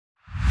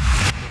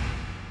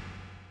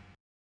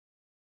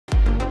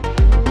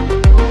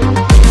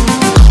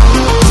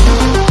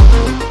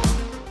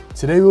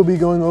Today we'll be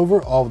going over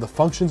all of the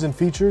functions and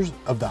features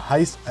of the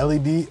Heise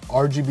LED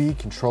RGB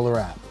controller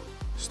app.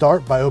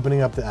 Start by opening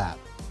up the app.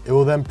 It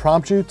will then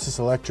prompt you to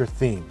select your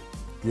theme.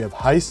 You have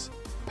Heise,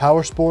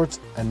 PowerSports,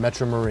 and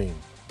Metra Marine.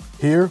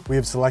 Here we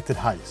have selected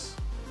Heise.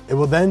 It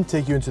will then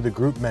take you into the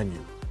group menu,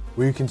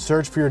 where you can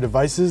search for your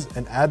devices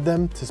and add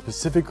them to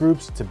specific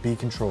groups to be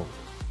controlled.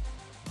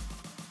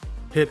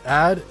 Hit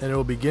Add and it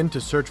will begin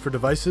to search for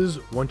devices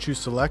once you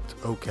select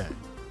OK.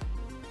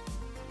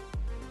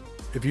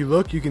 If you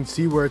look, you can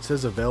see where it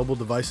says Available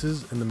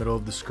Devices in the middle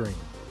of the screen.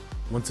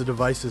 Once a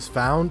device is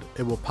found,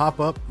 it will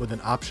pop up with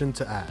an option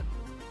to add.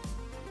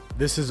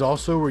 This is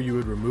also where you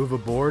would remove a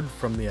board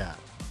from the app.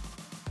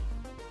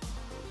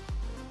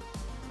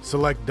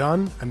 Select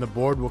Done and the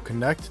board will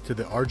connect to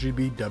the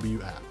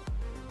RGBW app.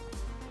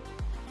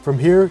 From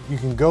here, you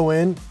can go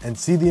in and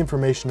see the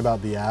information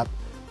about the app,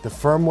 the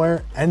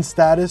firmware and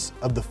status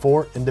of the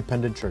 4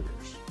 independent triggers.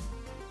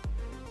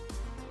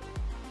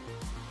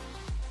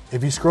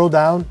 If you scroll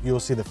down, you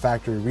will see the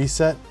factory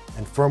reset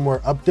and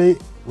firmware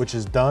update, which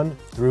is done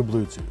through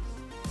Bluetooth.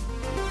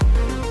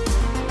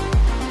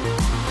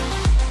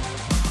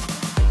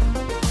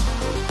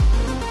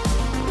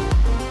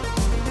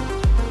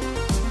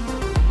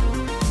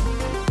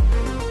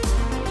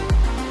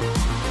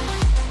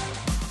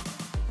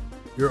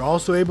 You're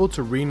also able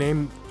to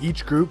rename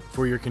each group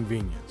for your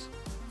convenience.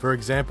 For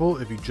example,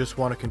 if you just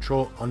want to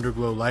control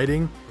underglow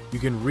lighting, you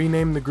can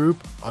rename the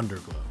group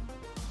Underglow.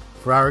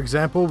 For our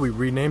example, we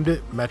renamed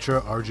it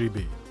Metra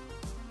RGB.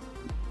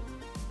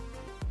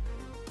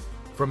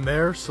 From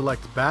there,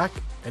 select Back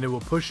and it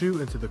will push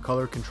you into the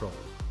color control.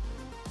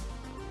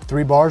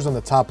 3 bars on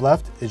the top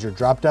left is your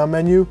drop-down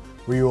menu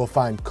where you will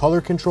find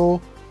color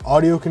control,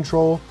 audio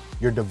control,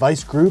 your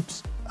device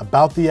groups,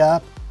 about the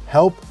app,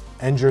 help,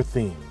 and your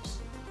themes.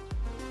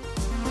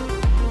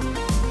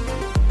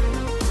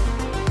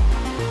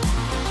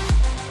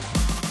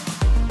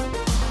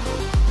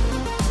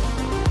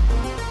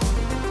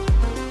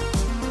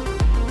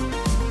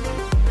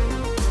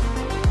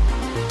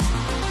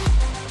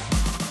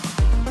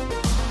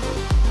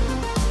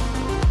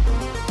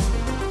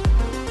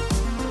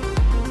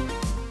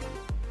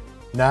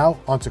 Now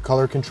onto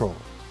color control.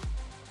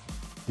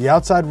 The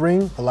outside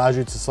ring allows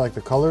you to select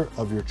the color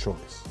of your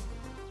choice.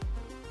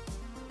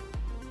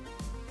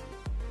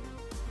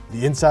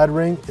 The inside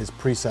ring is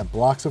preset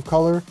blocks of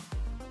color.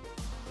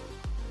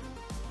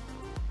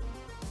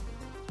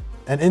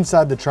 And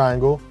inside the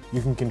triangle,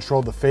 you can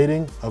control the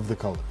fading of the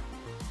color.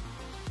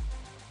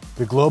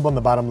 The globe on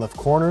the bottom left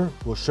corner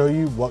will show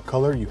you what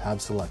color you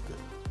have selected.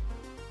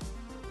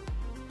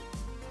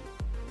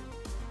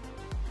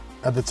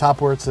 At the top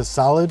where it says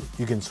solid,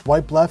 you can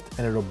swipe left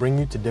and it'll bring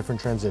you to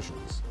different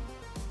transitions.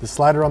 The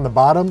slider on the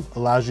bottom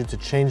allows you to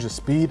change the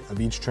speed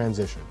of each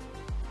transition.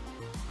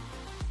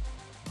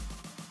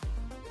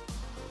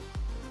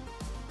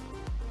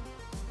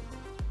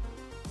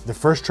 The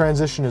first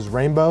transition is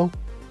rainbow,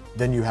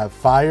 then you have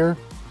fire,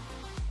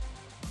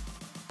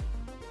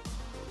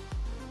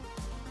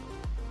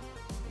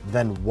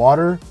 then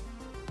water,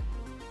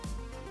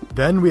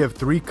 then we have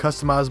 3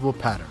 customizable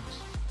patterns.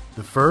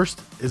 The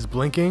first is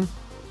blinking,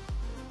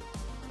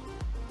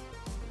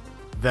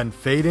 then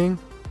fading,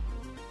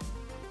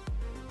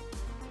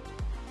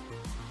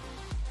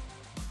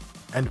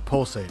 and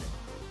pulsating.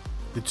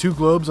 The 2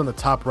 globes on the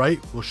top right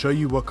will show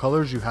you what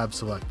colors you have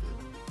selected.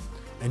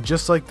 And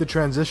just like the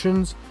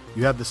transitions,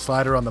 you have the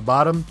slider on the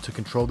bottom to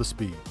control the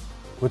speed.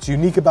 What's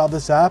unique about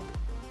this app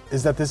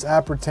is that this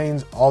app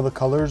retains all the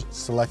colors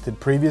selected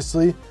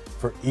previously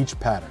for each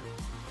pattern.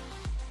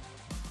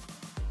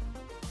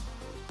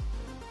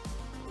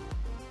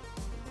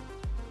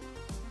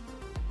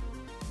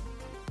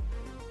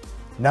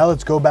 Now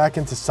let's go back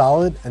into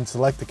solid and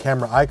select the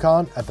camera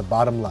icon at the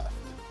bottom left.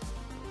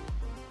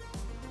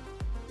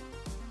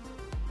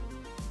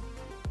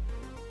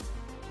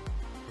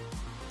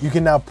 You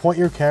can now point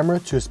your camera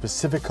to a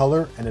specific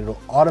color and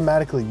it'll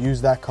automatically use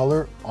that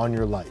color on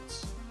your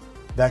lights.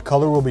 That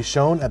color will be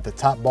shown at the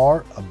top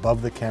bar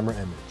above the camera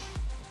image.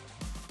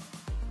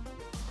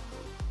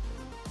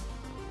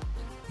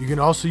 You can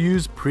also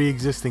use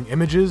pre-existing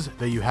images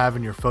that you have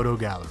in your photo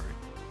gallery.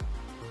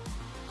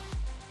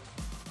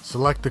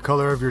 Select the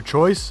color of your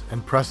choice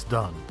and press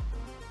Done.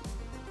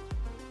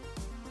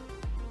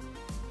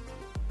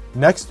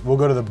 Next, we'll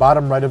go to the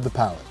bottom right of the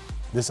palette.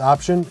 This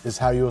option is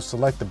how you will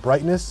select the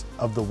brightness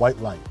of the white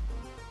light.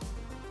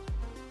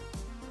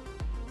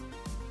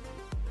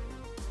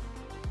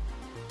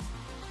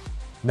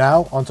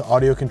 Now onto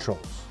audio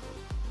controls.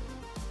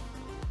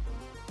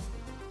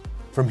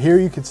 From here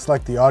you can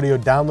select the audio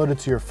downloaded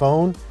to your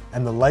phone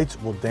and the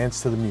lights will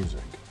dance to the music.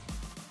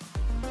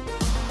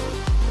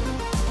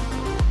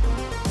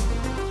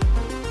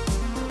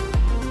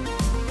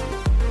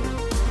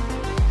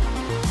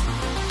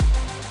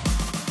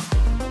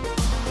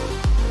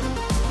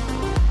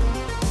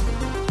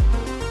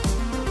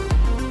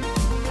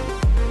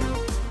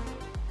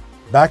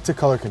 Back to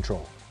color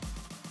control.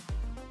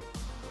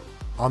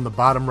 On the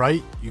bottom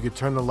right, you can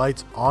turn the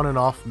lights on and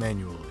off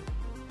manually.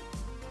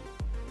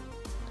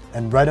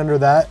 And right under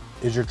that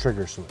is your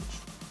trigger switch.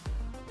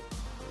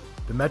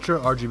 The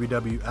Metra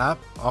RGBW app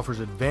offers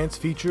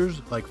advanced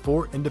features like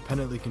 4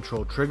 independently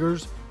controlled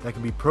triggers that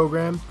can be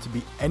programmed to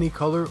be any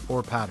color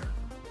or pattern.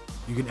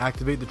 You can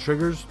activate the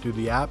triggers through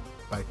the app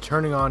by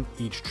turning on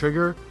each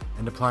trigger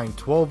and applying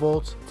 12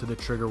 volts to the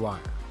trigger wire.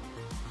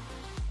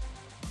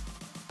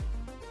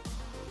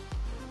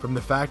 From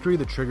the factory,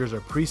 the triggers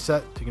are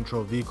preset to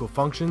control vehicle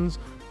functions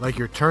like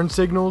your turn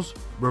signals,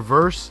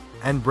 reverse,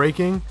 and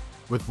braking,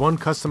 with one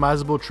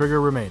customizable trigger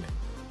remaining.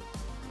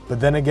 But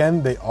then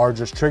again, they are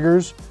just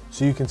triggers,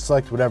 so you can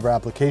select whatever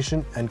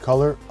application and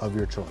color of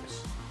your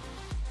choice.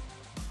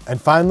 And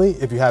finally,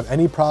 if you have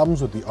any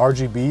problems with the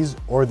RGBs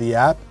or the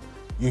app,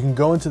 you can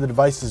go into the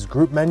device's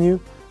group menu,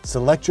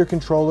 select your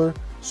controller,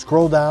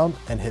 scroll down,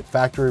 and hit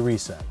factory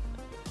reset.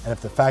 And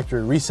if the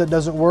factory reset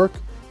doesn't work,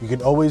 you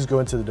can always go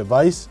into the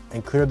device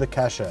and clear the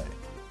cache.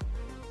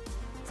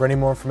 For any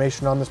more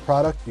information on this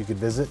product, you can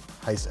visit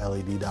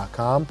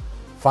heiseled.com,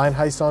 find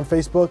Heise on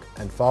Facebook,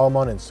 and follow them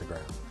on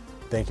Instagram.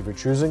 Thank you for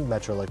choosing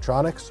Metra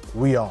Electronics.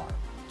 We are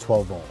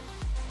 12 volts.